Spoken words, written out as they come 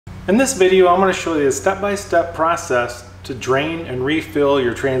In this video, I'm going to show you a step-by-step process to drain and refill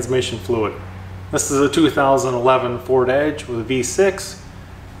your transmission fluid. This is a 2011 Ford Edge with a V6,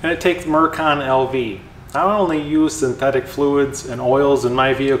 and it takes Mercon LV. I only use synthetic fluids and oils in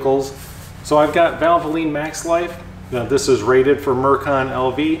my vehicles, so I've got Valvoline Max Life. Now, this is rated for Mercon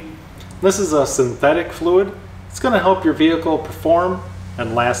LV. This is a synthetic fluid. It's going to help your vehicle perform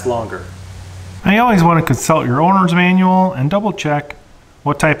and last longer. Now, you always want to consult your owner's manual and double check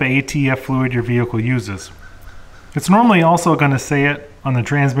what type of ATF fluid your vehicle uses. It's normally also going to say it on the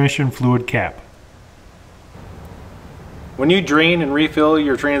transmission fluid cap. When you drain and refill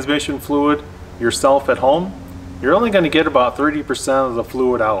your transmission fluid yourself at home, you're only going to get about 30% of the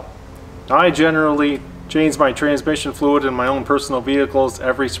fluid out. Now, I generally change my transmission fluid in my own personal vehicles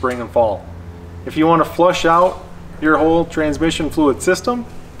every spring and fall. If you want to flush out your whole transmission fluid system,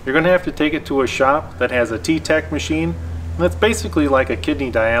 you're going to have to take it to a shop that has a T-Tech machine. And it's basically like a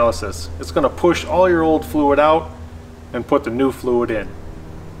kidney dialysis. It's going to push all your old fluid out and put the new fluid in.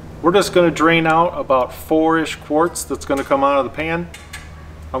 We're just going to drain out about 4-ish quarts that's going to come out of the pan.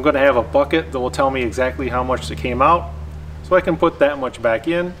 I'm going to have a bucket that will tell me exactly how much that came out, so I can put that much back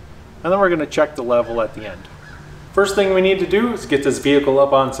in, and then we're going to check the level at the end. First thing we need to do is get this vehicle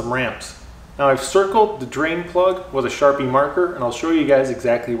up on some ramps. Now, I've circled the drain plug with a Sharpie marker, and I'll show you guys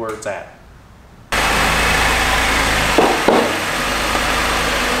exactly where it's at.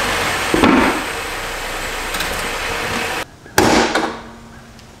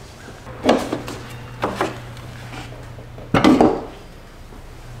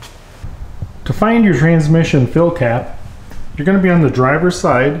 To find your transmission fill cap, you're going to be on the driver's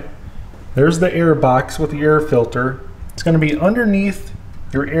side. There's the air box with the air filter. It's going to be underneath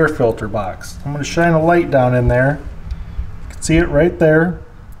your air filter box. I'm going to shine a light down in there. You can see it right there.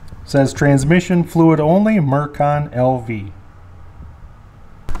 It says transmission fluid only, Mercon LV.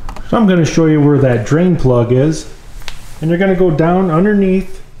 So I'm going to show you where that drain plug is. And you're going to go down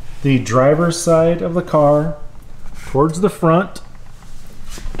underneath the driver's side of the car towards the front.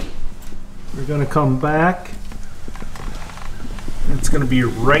 We're going to come back. It's going to be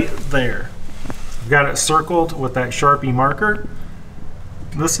right there. I've got it circled with that Sharpie marker.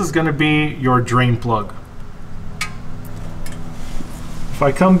 This is going to be your drain plug. If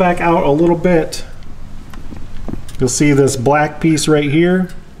I come back out a little bit, you'll see this black piece right here.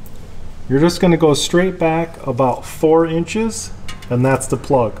 You're just going to go straight back about 4 inches, and that's the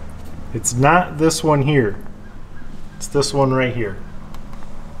plug. It's not this one here. It's this one right here.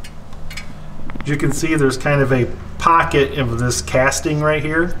 As you can see, there's kind of a pocket of this casting right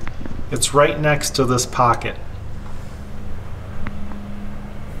here. It's right next to this pocket.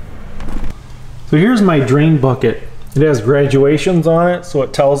 So here's my drain bucket. It has graduations on it, so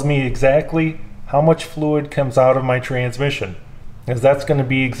it tells me exactly how much fluid comes out of my transmission, because that's going to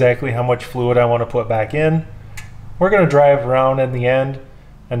be exactly how much fluid I want to put back in. We're going to drive around in the end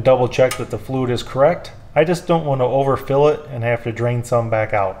and double check that the fluid is correct. I just don't want to overfill it and have to drain some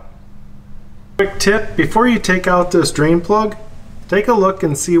back out. Quick tip, before you take out this drain plug, take a look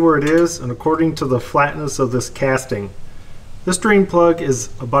and see where it is, and according to the flatness of this casting. This drain plug is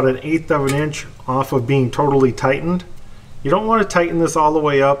about 1/8 of an inch off of being totally tightened. You don't want to tighten this all the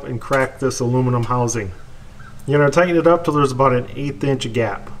way up and crack this aluminum housing. You're going to tighten it up till there's about 1/8 inch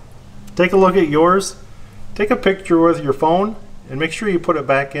gap. Take a look at yours, take a picture with your phone, and make sure you put it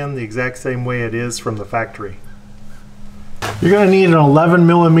back in the exact same way it is from the factory. You're going to need an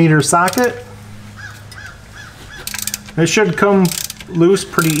 11mm socket. It should come loose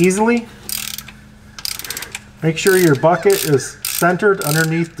pretty easily. Make sure your bucket is centered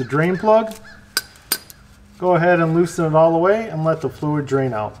underneath the drain plug. Go ahead and loosen it all the way and let the fluid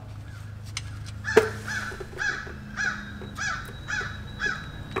drain out.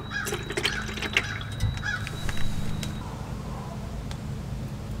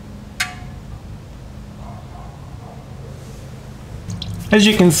 As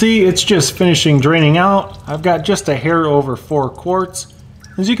you can see, it's just finishing draining out. I've got just a hair over 4 quarts.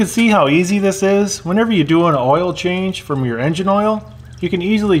 As you can see how easy this is, whenever you do an oil change from your engine oil, you can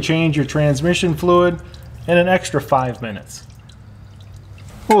easily change your transmission fluid in an extra 5 minutes.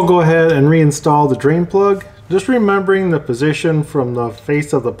 We'll go ahead and reinstall the drain plug, just remembering the position from the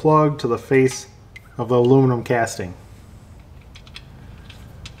face of the plug to the face of the aluminum casting.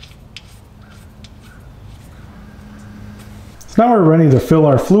 So now we're ready to fill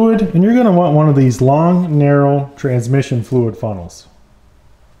our fluid, and you're going to want one of these long, narrow transmission fluid funnels.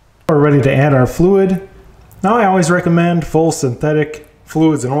 We're ready to add our fluid. Now, I always recommend full synthetic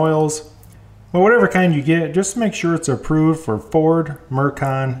fluids and oils, but whatever kind you get, just make sure it's approved for Ford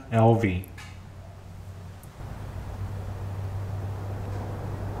Mercon LV.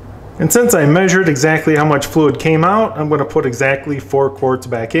 And since I measured exactly how much fluid came out, I'm going to put exactly 4 quarts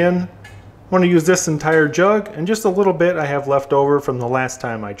back in. I want to use this entire jug and just a little bit I have left over from the last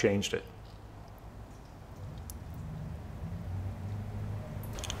time I changed it.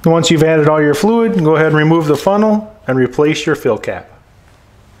 And once you've added all your fluid, go ahead and remove the funnel and replace your fill cap.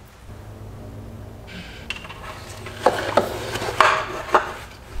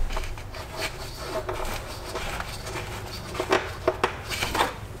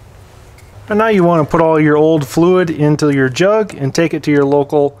 And now you want to put all your old fluid into your jug and take it to your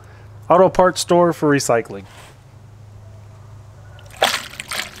local auto parts store for recycling.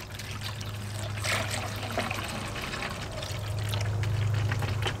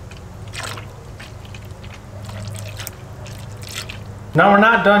 Now we're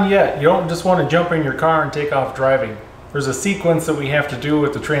not done yet. You don't just want to jump in your car and take off driving. There's a sequence that we have to do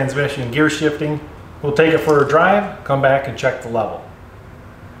with the transmission gear shifting. We'll take it for a drive, come back and check the level.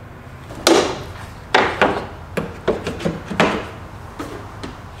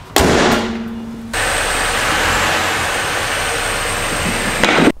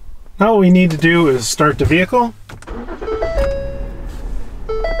 Now what we need to do is start the vehicle.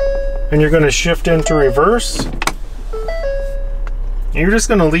 And you're going to shift into reverse. And you're just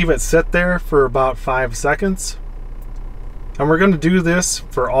going to leave it sit there for about 5 seconds. And we're going to do this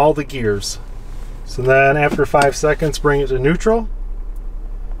for all the gears. So then after 5 seconds, bring it to neutral.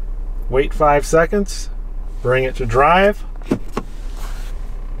 Wait 5 seconds. Bring it to drive.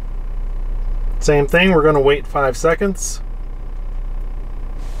 Same thing, we're going to wait 5 seconds.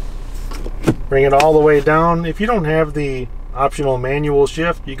 Bring it all the way down. If you don't have the optional manual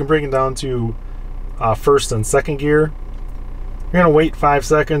shift, you can bring it down to first and second gear. You're going to wait 5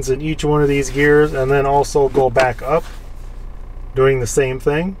 seconds in each one of these gears and then also go back up, doing the same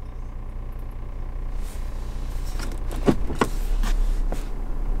thing.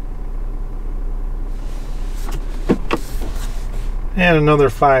 And another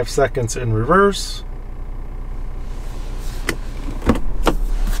 5 seconds in reverse.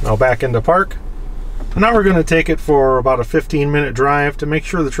 Now back into park. And now we're going to take it for about a 15-minute drive to make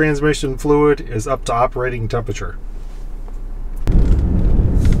sure the transmission fluid is up to operating temperature.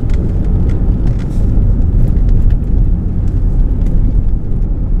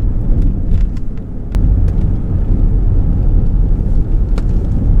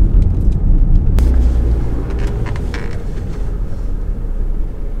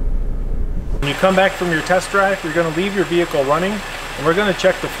 When you come back from your test drive, you're going to leave your vehicle running, and we're going to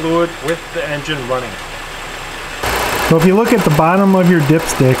check the fluid with the engine running. So if you look at the bottom of your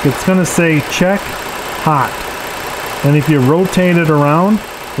dipstick, it's going to say check hot. And if you rotate it around,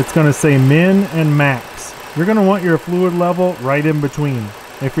 it's going to say min and max. You're going to want your fluid level right in between.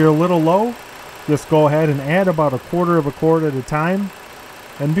 If you're a little low, just go ahead and add about 1/4 of a quart at a time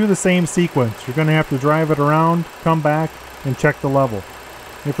and do the same sequence. You're going to have to drive it around, come back, and check the level.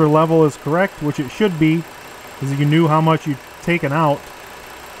 If your level is correct, which it should be, because you knew how much you've taken out,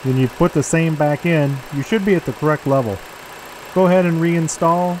 then you put the same back in, you should be at the correct level. Go ahead and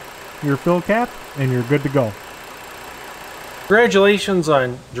reinstall your fill cap and you're good to go. Congratulations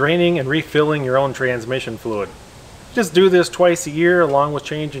on draining and refilling your own transmission fluid. Just do this twice a year along with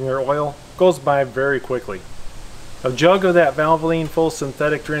changing your oil. It goes by very quickly. A jug of that Valvoline full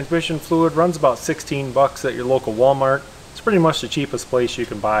synthetic transmission fluid runs about 16 bucks at your local Walmart. It's pretty much the cheapest place you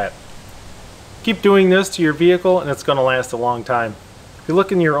can buy it. Keep doing this to your vehicle and it's going to last a long time. If you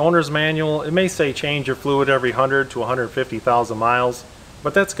look in your owner's manual, it may say change your fluid every 100 to 150,000 miles,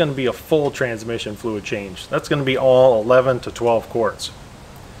 but that's going to be a full transmission fluid change. That's going to be all 11 to 12 quarts.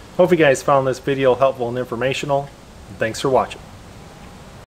 Hope you guys found this video helpful and informational, and thanks for watching.